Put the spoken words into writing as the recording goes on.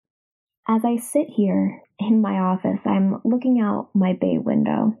As I sit here in my office, I'm looking out my bay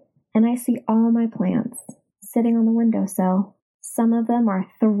window and I see all my plants sitting on the windowsill. Some of them are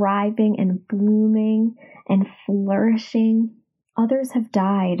thriving and blooming and flourishing. Others have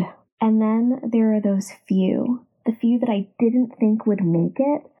died. And then there are those few, the few that I didn't think would make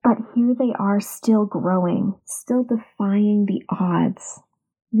it, but here they are still growing, still defying the odds.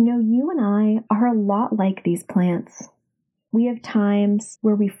 You know, you and I are a lot like these plants. We have times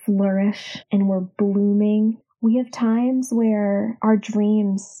where we flourish and we're blooming. We have times where our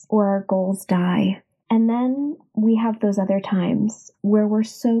dreams or our goals die. And then we have those other times where we're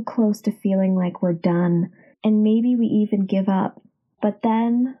so close to feeling like we're done, and maybe we even give up. But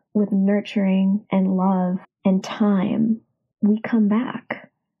then with nurturing and love and time, we come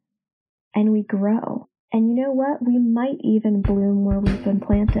back and we grow. And you know what? We might even bloom where we've been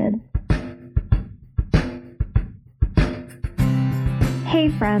planted. Hey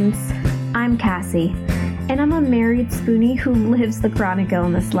friends, I'm Cassie, and I'm a married spoonie who lives the chronic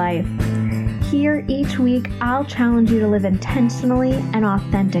illness life. Here each week, I'll challenge you to live intentionally and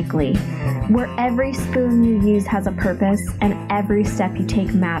authentically, where every spoon you use has a purpose and every step you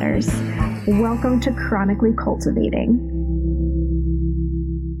take matters. Welcome to Chronically Cultivating.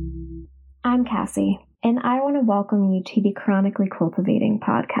 I'm Cassie, and I want to welcome you to the Chronically Cultivating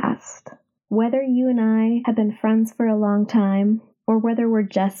podcast. Whether you and I have been friends for a long time, or whether we're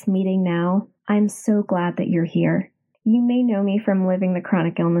just meeting now, I'm so glad that you're here. You may know me from Living the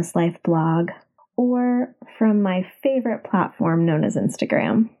Chronic Illness Life blog, or from my favorite platform known as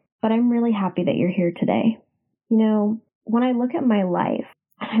Instagram, but I'm really happy that you're here today. You know, when I look at my life,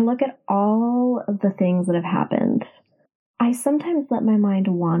 and I look at all of the things that have happened, I sometimes let my mind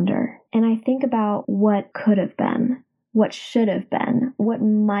wander, and I think about what could have been, what should have been, what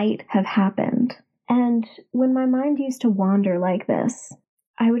might have happened. And when my mind used to wander like this,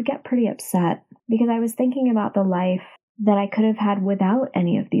 I would get pretty upset because I was thinking about the life that I could have had without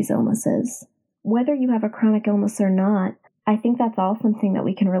any of these illnesses. Whether you have a chronic illness or not, I think that's all something that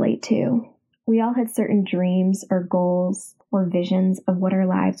we can relate to. We all had certain dreams or goals or visions of what our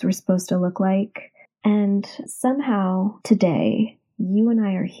lives were supposed to look like. And somehow today, you and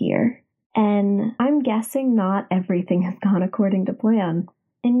I are here. And I'm guessing not everything has gone according to plan.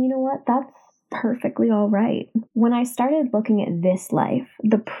 And you know what? That's perfectly all right. When I started looking at this life,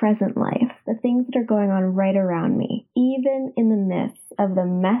 the present life, the things that are going on right around me, even in the midst of the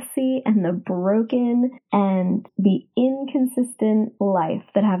messy and the broken and the inconsistent life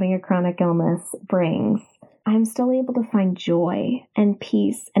that having a chronic illness brings, I'm still able to find joy and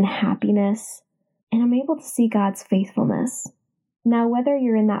peace and happiness, and I'm able to see God's faithfulness. Now, whether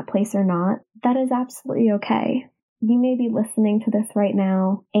you're in that place or not, that is absolutely okay. You may be listening to this right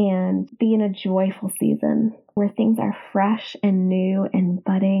now and be in a joyful season where things are fresh and new and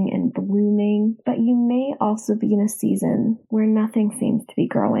budding and blooming, but you may also be in a season where nothing seems to be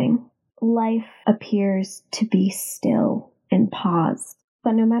growing. Life appears to be still and paused,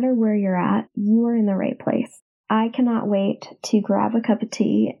 but no matter where you're at, you are in the right place. I cannot wait to grab a cup of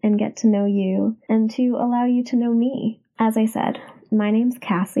tea and get to know you and to allow you to know me. As I said, my name's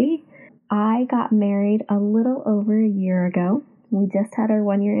Cassie. I got married a little over a year ago. We just had our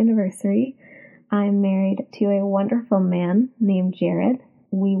 1-year anniversary. I'm married to a wonderful man named Jared.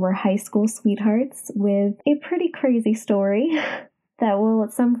 We were high school sweethearts with a pretty crazy story that we'll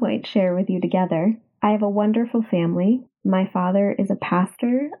at some point share with you together. I have a wonderful family. My father is a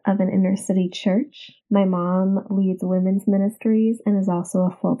pastor of an inner city church. My mom leads women's ministries and is also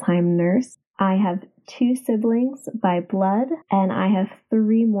a full-time nurse. I have 2 siblings by blood, and I have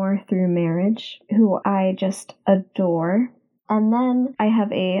 3 more through marriage who I just adore. And then I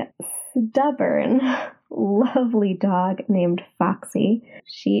have a stubborn, lovely dog named Foxy.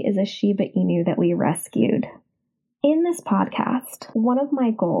 She is a Shiba Inu that we rescued. In this podcast, one of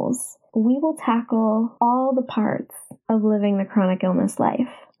my goals, we will tackle all the parts of living the chronic illness life.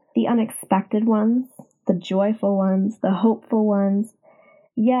 The unexpected ones, the joyful ones, the hopeful ones.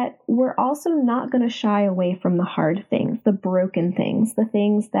 Yet, we're also not going to shy away from the hard things, the broken things, the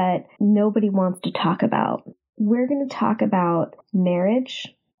things that nobody wants to talk about. We're going to talk about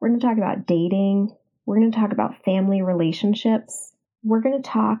marriage. We're going to talk about dating. We're going to talk about family relationships. We're going to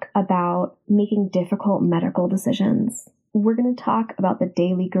talk about making difficult medical decisions. We're going to talk about the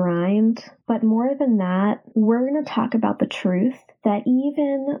daily grind. But more than that, we're going to talk about the truth that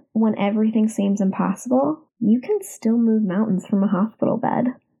even when everything seems impossible, you can still move mountains from a hospital bed.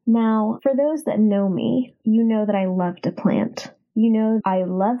 Now, for those that know me, you know that I love to plant. You know I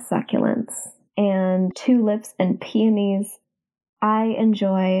love succulents and tulips and peonies. I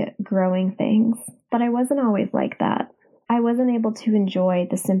enjoy growing things, but I wasn't always like that. I wasn't able to enjoy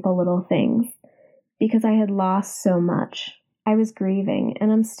the simple little things because I had lost so much. I was grieving,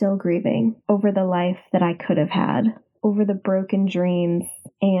 and I'm still grieving, over the life that I could have had, over the broken dreams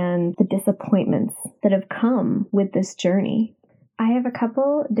and the disappointments that have come with this journey. I have a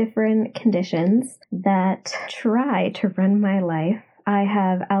couple different conditions that try to run my life. I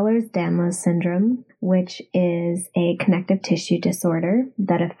have Ehlers-Danlos syndrome, which is a connective tissue disorder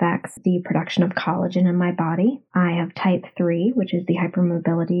that affects the production of collagen in my body. I have type 3, which is the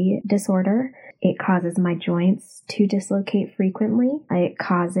hypermobility disorder. It causes my joints to dislocate frequently. It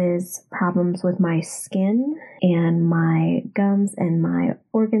causes problems with my skin and my gums and my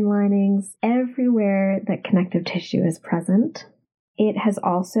organ linings, everywhere that connective tissue is present. It has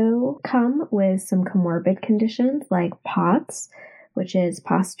also come with some comorbid conditions like POTS, which is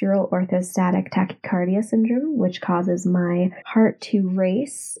postural orthostatic tachycardia syndrome, which causes my heart to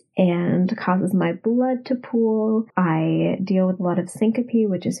race and causes my blood to pool. I deal with a lot of syncope,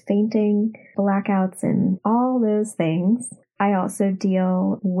 which is fainting, blackouts, and all those things. I also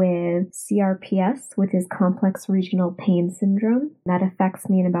deal with CRPS, which is complex regional pain syndrome. That affects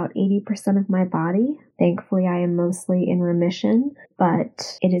me in about 80% of my body. Thankfully, I am mostly in remission,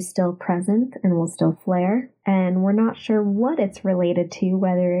 but it is still present and will still flare. And we're not sure what it's related to,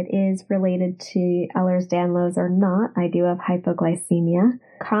 whether it is related to Ehlers-Danlos or not. I do have hypoglycemia,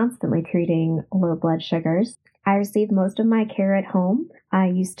 constantly treating low blood sugars. I receive most of my care at home. I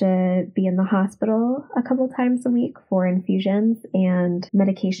used to be in the hospital a couple times a week for infusions and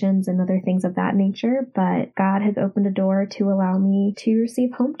medications and other things of that nature, but God has opened a door to allow me to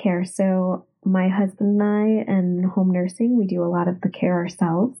receive home care. So my husband and I and home nursing, we do a lot of the care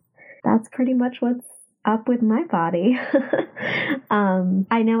ourselves. That's pretty much what's up with my body.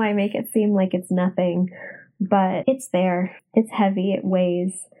 I know I make it seem like it's nothing, but it's there. It's heavy. It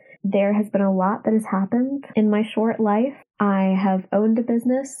weighs. There has been a lot that has happened in my short life. I have owned a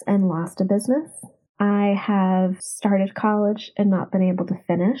business and lost a business. I have started college and not been able to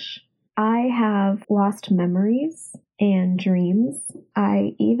finish. I have lost memories and dreams.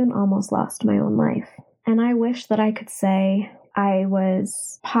 I even almost lost my own life. And I wish that I could say I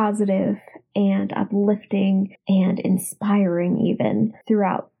was positive and uplifting and inspiring even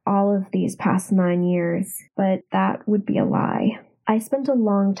throughout all of these past 9 years, but that would be a lie. I spent a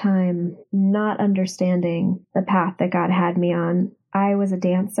long time not understanding the path that God had me on. I was a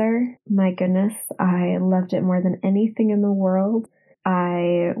dancer. My goodness, I loved it more than anything in the world.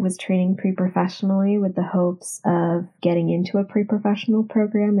 I was training pre-professionally with the hopes of getting into a pre-professional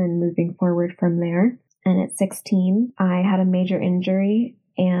program and moving forward from there. And at 16, I had a major injury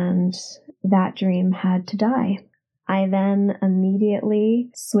and that dream had to die. I then immediately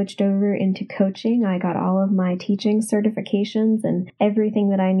switched over into coaching. I got all of my teaching certifications and everything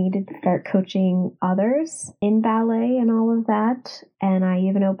that I needed to start coaching others in ballet and all of that. And I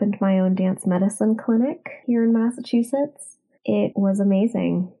even opened my own dance medicine clinic here in Massachusetts. It was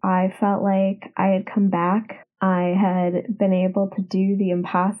amazing. I felt like I had come back. I had been able to do the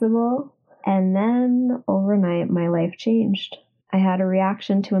impossible. And then overnight, my life changed. I had a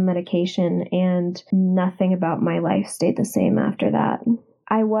reaction to a medication and nothing about my life stayed the same after that.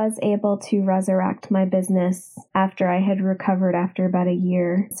 I was able to resurrect my business after I had recovered after about a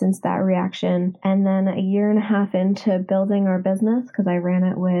year since that reaction. And then a year and a half into building our business, because I ran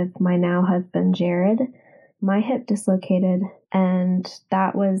it with my now husband, Jared, my hip dislocated, and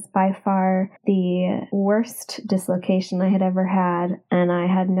that was by far the worst dislocation I had ever had, and I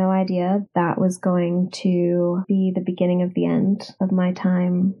had no idea that was going to be the beginning of the end of my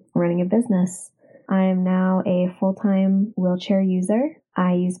time running a business. I am now a full-time wheelchair user.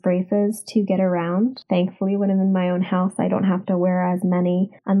 I use braces to get around. Thankfully, when I'm in my own house, I don't have to wear as many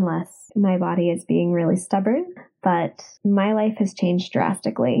unless my body is being really stubborn, but my life has changed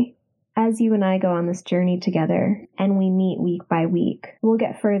drastically. As you and I go on this journey together and we meet week by week, we'll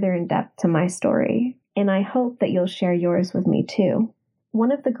get further in depth to my story, and I hope that you'll share yours with me too.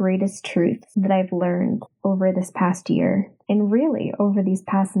 One of the greatest truths that I've learned over this past year, and really over these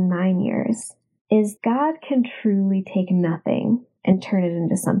past 9 years, is God can truly take nothing and turn it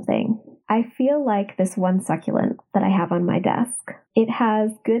into something. I feel like this one succulent that I have on my desk. It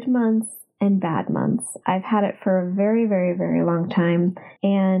has good months and bad months. I've had it for a very, very, very long time,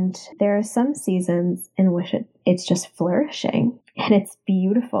 and there are some seasons in which it's just flourishing and it's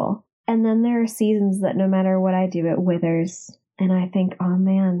beautiful. And then there are seasons that no matter what I do, it withers, and I think, oh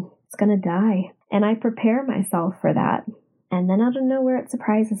man, it's gonna die. And I prepare myself for that. And then out of nowhere, it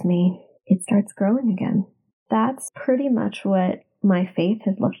surprises me. It starts growing again. That's pretty much what my faith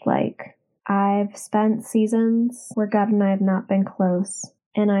has looked like. I've spent seasons where God and I have not been close.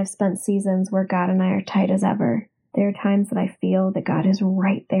 And I've spent seasons where God and I are tight as ever. There are times that I feel that God is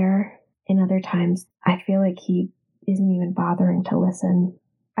right there, and other times I feel like He isn't even bothering to listen.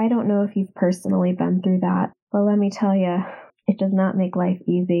 I don't know if you've personally been through that, but let me tell you, it does not make life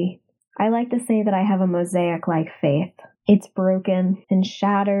easy. I like to say that I have a mosaic-like faith. It's broken and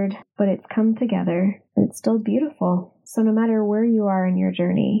shattered, but it's come together, and it's still beautiful. So no matter where you are in your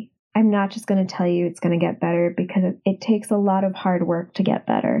journey, I'm not just going to tell you it's going to get better, because it takes a lot of hard work to get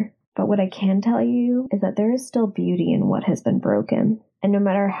better. But what I can tell you is that there is still beauty in what has been broken. And no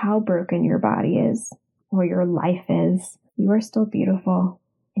matter how broken your body is or your life is, you are still beautiful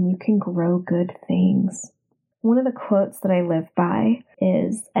and you can grow good things. One of the quotes that I live by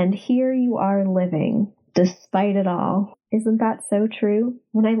is, "And here you are living, despite it all." Isn't that so true?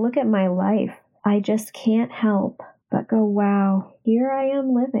 When I look at my life, I just can't help but go, wow, here I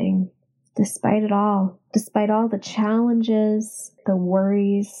am living, despite it all the challenges, the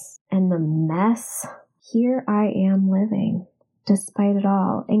worries, and the mess. Here I am living, despite it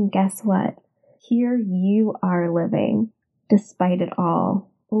all. And guess what? Here you are living, despite it all.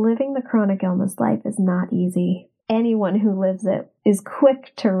 Living the chronic illness life is not easy. Anyone who lives it is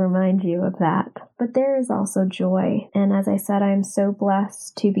quick to remind you of that. But there is also joy. And as I said, I'm so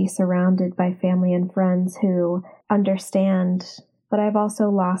blessed to be surrounded by family and friends who understand. But I've also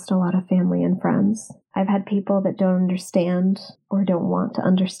lost a lot of family and friends. I've had people that don't understand or don't want to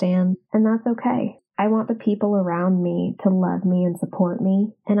understand, and that's okay. I want the people around me to love me and support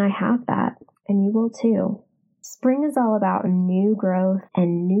me, and I have that, and you will too. Spring is all about new growth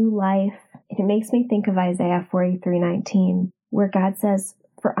and new life. It makes me think of Isaiah 43:19, where God says,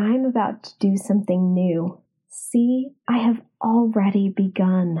 "For I am about to do something new. See, I have already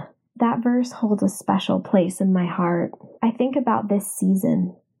begun." That verse holds a special place in my heart. I think about this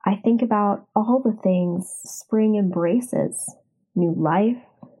season. I think about all the things spring embraces. New life,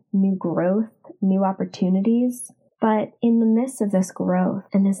 new growth, new opportunities. But in the midst of this growth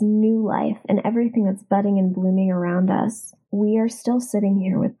and this new life and everything that's budding and blooming around us, we are still sitting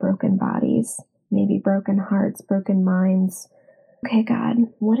here with broken bodies, maybe broken hearts, broken minds. Okay, God,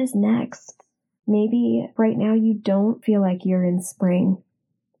 what is next? Maybe right now you don't feel like you're in spring.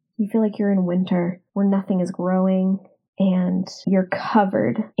 You feel like you're in winter where nothing is growing and you're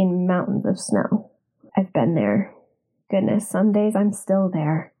covered in mountains of snow. I've been there. Goodness, some days I'm still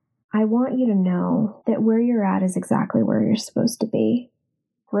there. I want you to know that where you're at is exactly where you're supposed to be.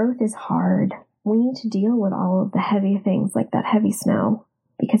 Growth is hard. We need to deal with all of the heavy things like that heavy snow,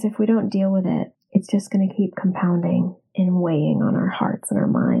 because if we don't deal with it, it's just going to keep compounding and weighing on our hearts and our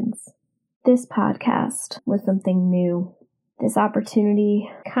minds. This podcast was something new. This opportunity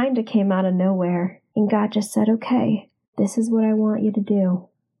kind of came out of nowhere, and God just said, okay, this is what I want you to do.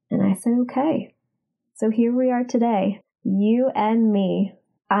 And I said, okay. So here we are today, you and me.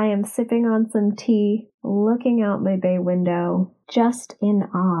 I am sipping on some tea, looking out my bay window, just in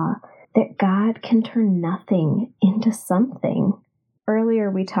awe that God can turn nothing into something. Earlier,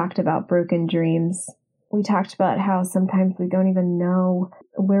 we talked about broken dreams. We talked about how sometimes we don't even know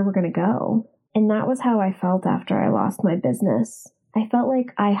where we're going to go. And that was how I felt after I lost my business. I felt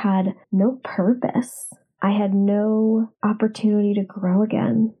like I had no purpose. I had no opportunity to grow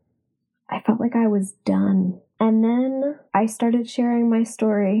again. I felt like I was done. And then I started sharing my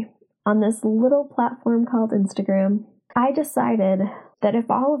story on this little platform called Instagram. I decided that if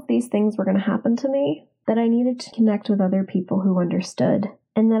all of these things were going to happen to me, that I needed to connect with other people who understood,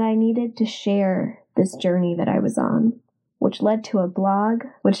 and that I needed to share this journey that I was on, which led to a blog,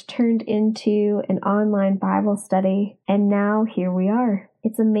 which turned into an online Bible study, and now here we are.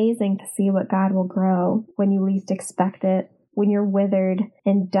 It's amazing to see what God will grow when you least expect it. When you're withered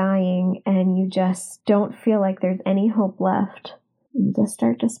and dying and you just don't feel like there's any hope left, you just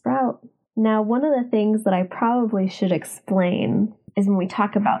start to sprout. Now, one of the things that I probably should explain is when we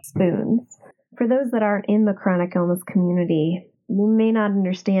talk about spoons. For those that aren't in the chronic illness community, you may not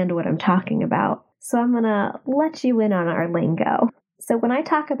understand what I'm talking about. So I'm going to let you in on our lingo. So when I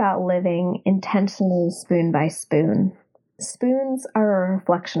talk about living intentionally spoon by spoon, spoons are a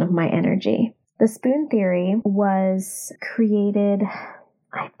reflection of my energy. The spoon theory was created,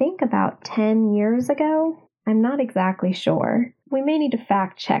 I think, about 10 years ago. I'm not exactly sure. We may need to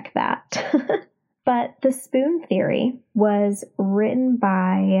fact check that. But the spoon theory was written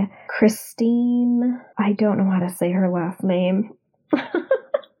by Christine, I don't know how to say her last name.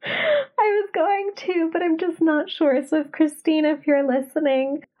 I was going to, but I'm just not sure. So if Christine, if you're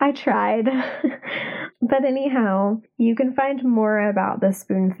listening, I tried. But anyhow, you can find more about the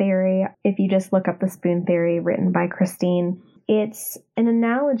spoon theory if you just look up the spoon theory written by Christine. It's an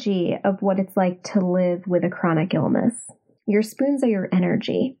analogy of what it's like to live with a chronic illness. Your spoons are your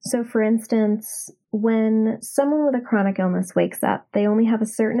energy. So for instance, When someone with a chronic illness wakes up, they only have a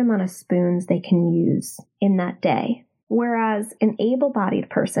certain amount of spoons they can use in that day. Whereas an able-bodied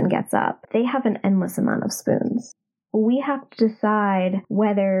person gets up, they have an endless amount of spoons. We have to decide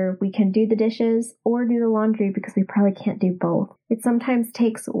whether we can do the dishes or do the laundry because we probably can't do both. It sometimes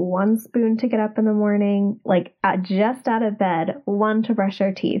takes 1 spoon to get up in the morning, just out of bed, 1 to brush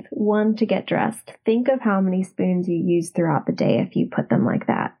our teeth, 1 to get dressed. Think of how many spoons you use throughout the day if you put them like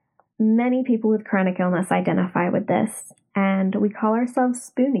that. Many people with chronic illness identify with this, and we call ourselves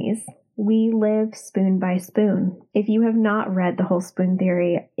spoonies. We live spoon by spoon. If you have not read The Whole Spoon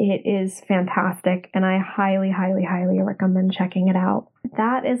Theory, it is fantastic, and I highly, highly, highly recommend checking it out.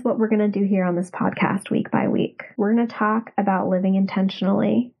 That is what we're going to do here on this podcast week by week. We're going to talk about living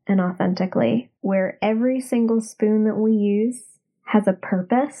intentionally and authentically, where every single spoon that we use has a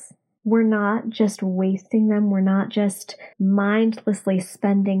purpose. We're not just wasting them. We're not just mindlessly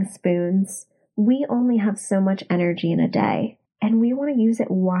spending spoons. We only have so much energy in a day, and we want to use it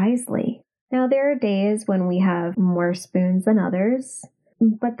wisely. Now, there are days when we have more spoons than others,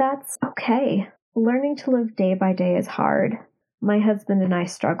 but that's okay. Learning to live day by day is hard. My husband and I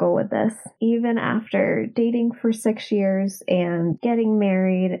struggle with this. Even after dating for 6 years and getting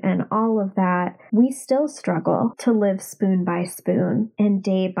married and all of that, we still struggle to live spoon by spoon and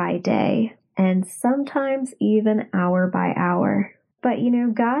day by day, and sometimes even hour by hour. But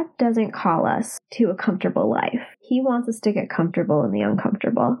God doesn't call us to a comfortable life. He wants us to get comfortable in the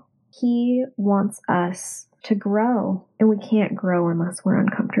uncomfortable. He wants us to grow, and we can't grow unless we're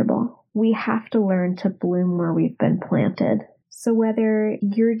uncomfortable. We have to learn to bloom where we've been planted. So whether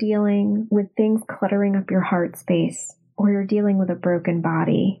you're dealing with things cluttering up your heart space or you're dealing with a broken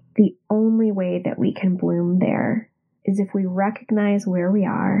body, the only way that we can bloom there is if we recognize where we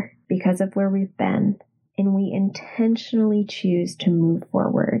are because of where we've been, and we intentionally choose to move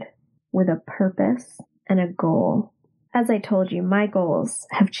forward with a purpose and a goal. As I told you, my goals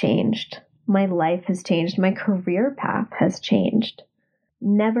have changed. My life has changed. My career path has changed.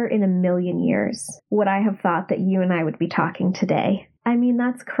 Never in a million years would I have thought that you and I would be talking today. I mean,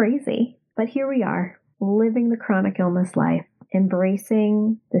 that's crazy. But here we are, living the chronic illness life,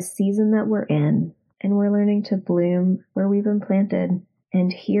 embracing the season that we're in, and we're learning to bloom where we've been planted.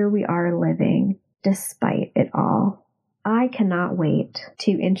 And here we are living despite it all. I cannot wait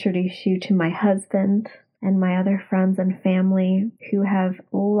to introduce you to my husband and my other friends and family who have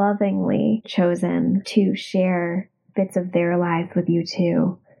lovingly chosen to share bits of their lives with you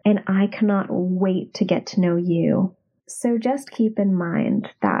too. And I cannot wait to get to know you. So just keep in mind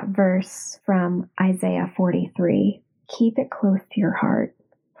that verse from Isaiah 43. Keep it close to your heart,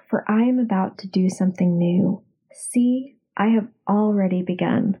 for I am about to do something new. See, I have already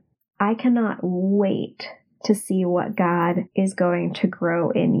begun. I cannot wait to see what God is going to grow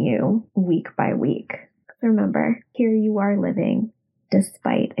in you week by week. Remember, here you are living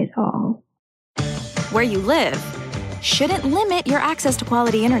despite it all. Where you live shouldn't limit your access to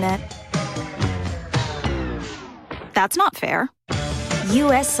quality internet. That's not fair.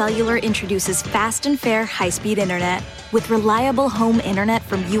 US Cellular introduces fast and fair high-speed internet. With reliable home internet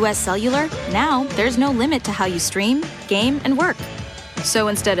from US Cellular, now there's no limit to how you stream, game, and work. So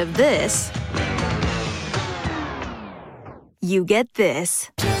instead of this, you get this.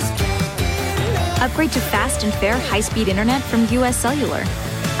 Upgrade to fast and fair high-speed internet from US Cellular.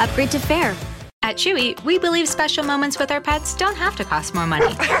 Upgrade to fair. At Chewy, we believe special moments with our pets don't have to cost more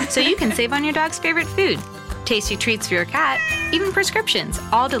money, so you can save on your dog's favorite food. Tasty treats for your cat, even prescriptions,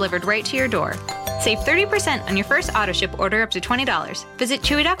 all delivered right to your door. Save 30% on your first auto ship order up to $20. Visit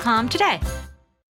Chewy.com today.